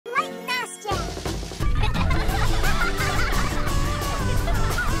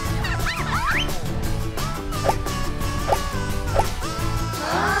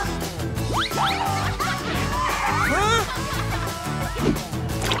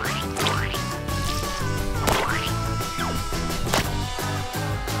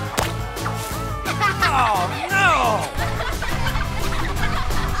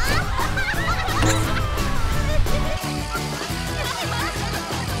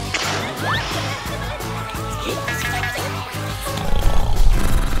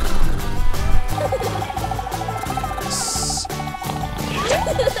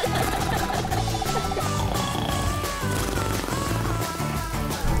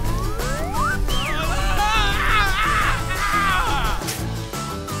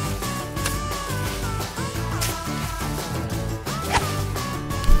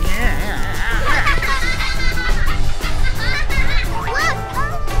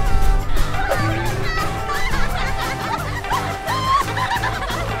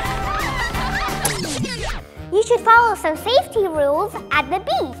some safety rules at the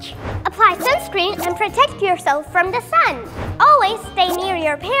beach. Apply sunscreen and protect yourself from the sun. Always stay near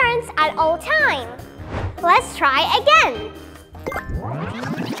your parents at all times. Let's try again.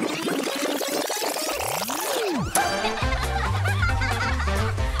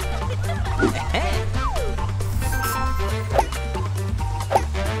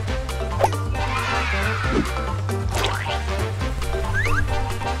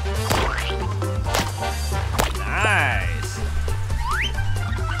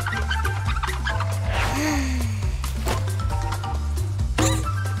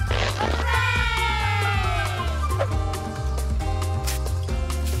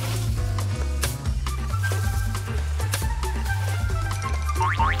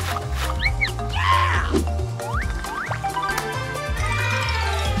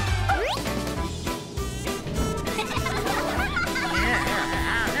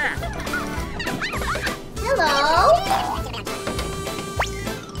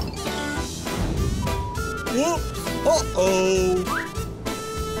 Uh-oh.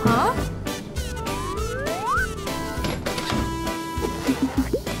 Huh?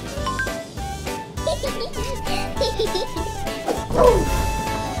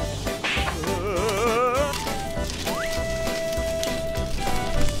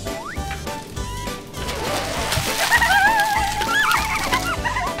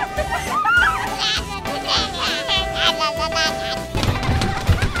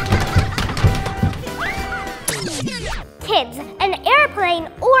 Kids, an airplane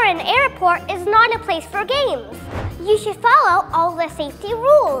or an airport is not a place for games. You should follow all the safety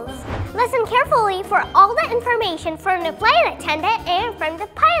rules. Listen carefully for all the information from the flight attendant and from the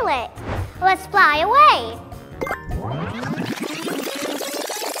pilot. Let's fly away.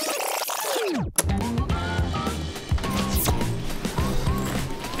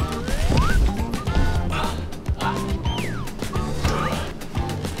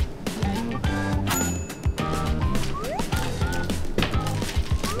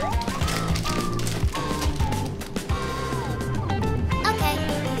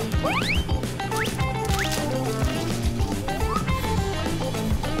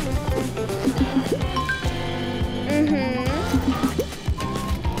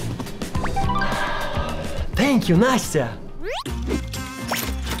 Thank you, Nastya.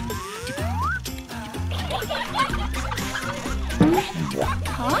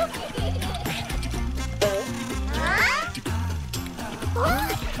 Huh?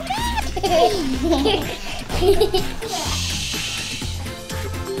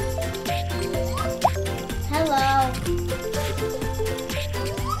 Hello.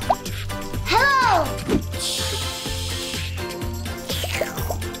 Hello.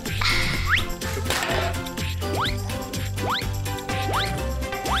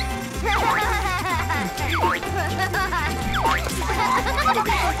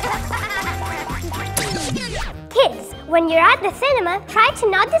 Kids, when you're at the cinema, try to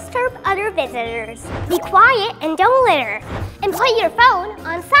not disturb other visitors. Be quiet and don't litter. And put your phone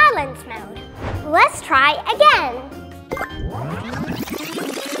on silence mode. Let's try again.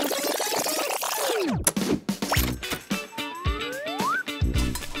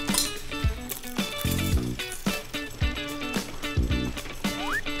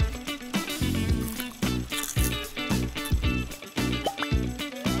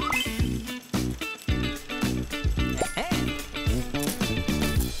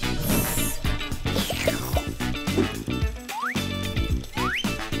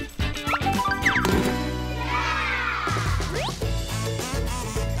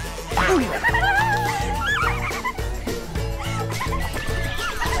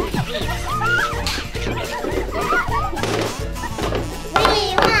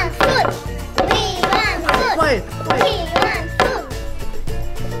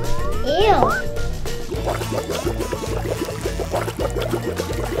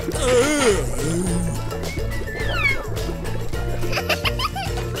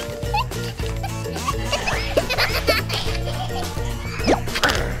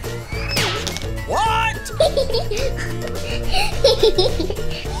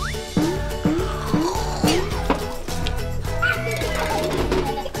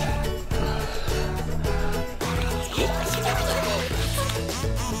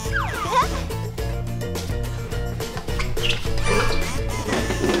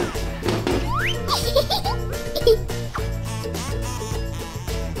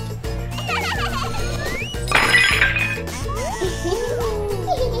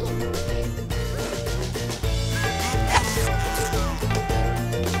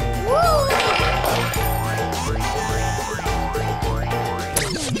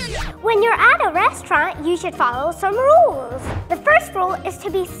 restaurant, you should follow some rules. The first rule is to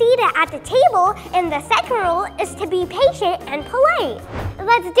be seated at the table, and the second rule is to be patient and polite.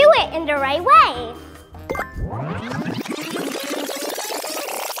 Let's do it in the right way.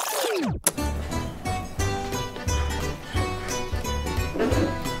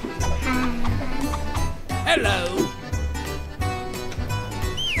 Hello.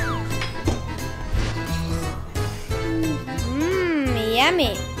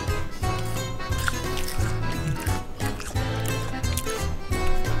 Yummy.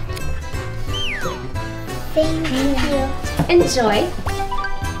 Thank you. Enjoy.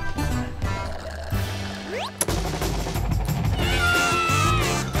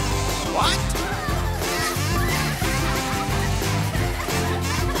 What?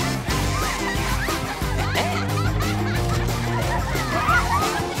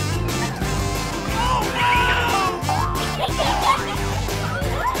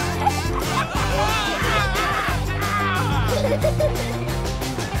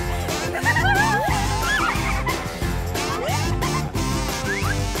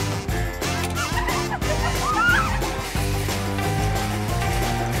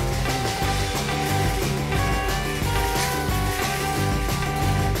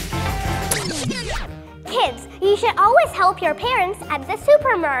 Kids, you should always help your parents at the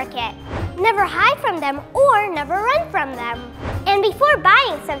supermarket. Never hide from them or never run from them. And before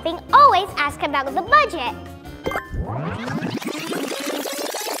buying something, always ask about the budget.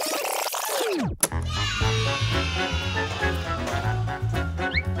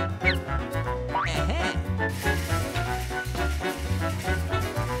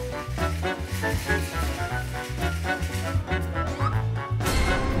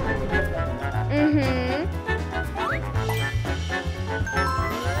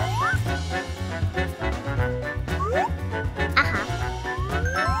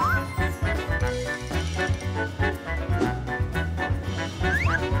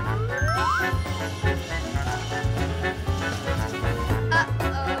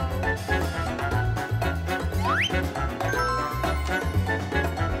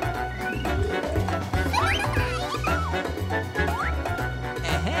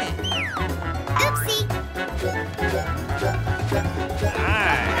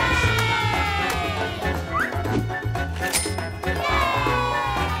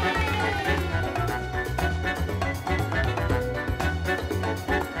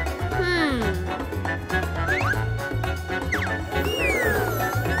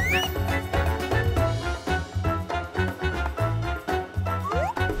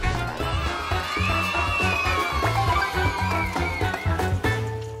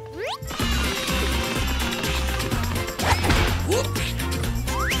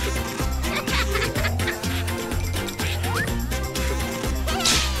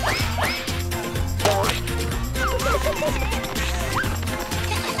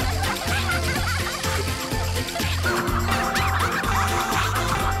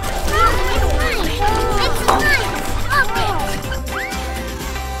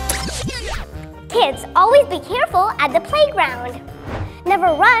 Kids, always be careful at the playground. Never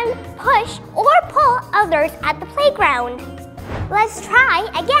run, push, or pull others at the playground. Let's try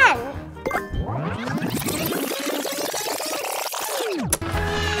again.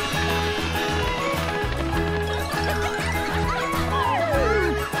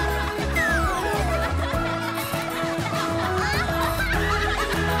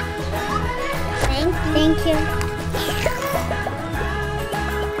 Thank you.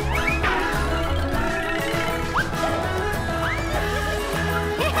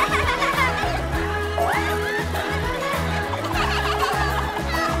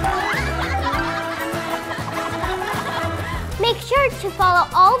 Make sure to follow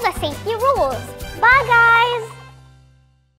all the safety rules. Bye, guys!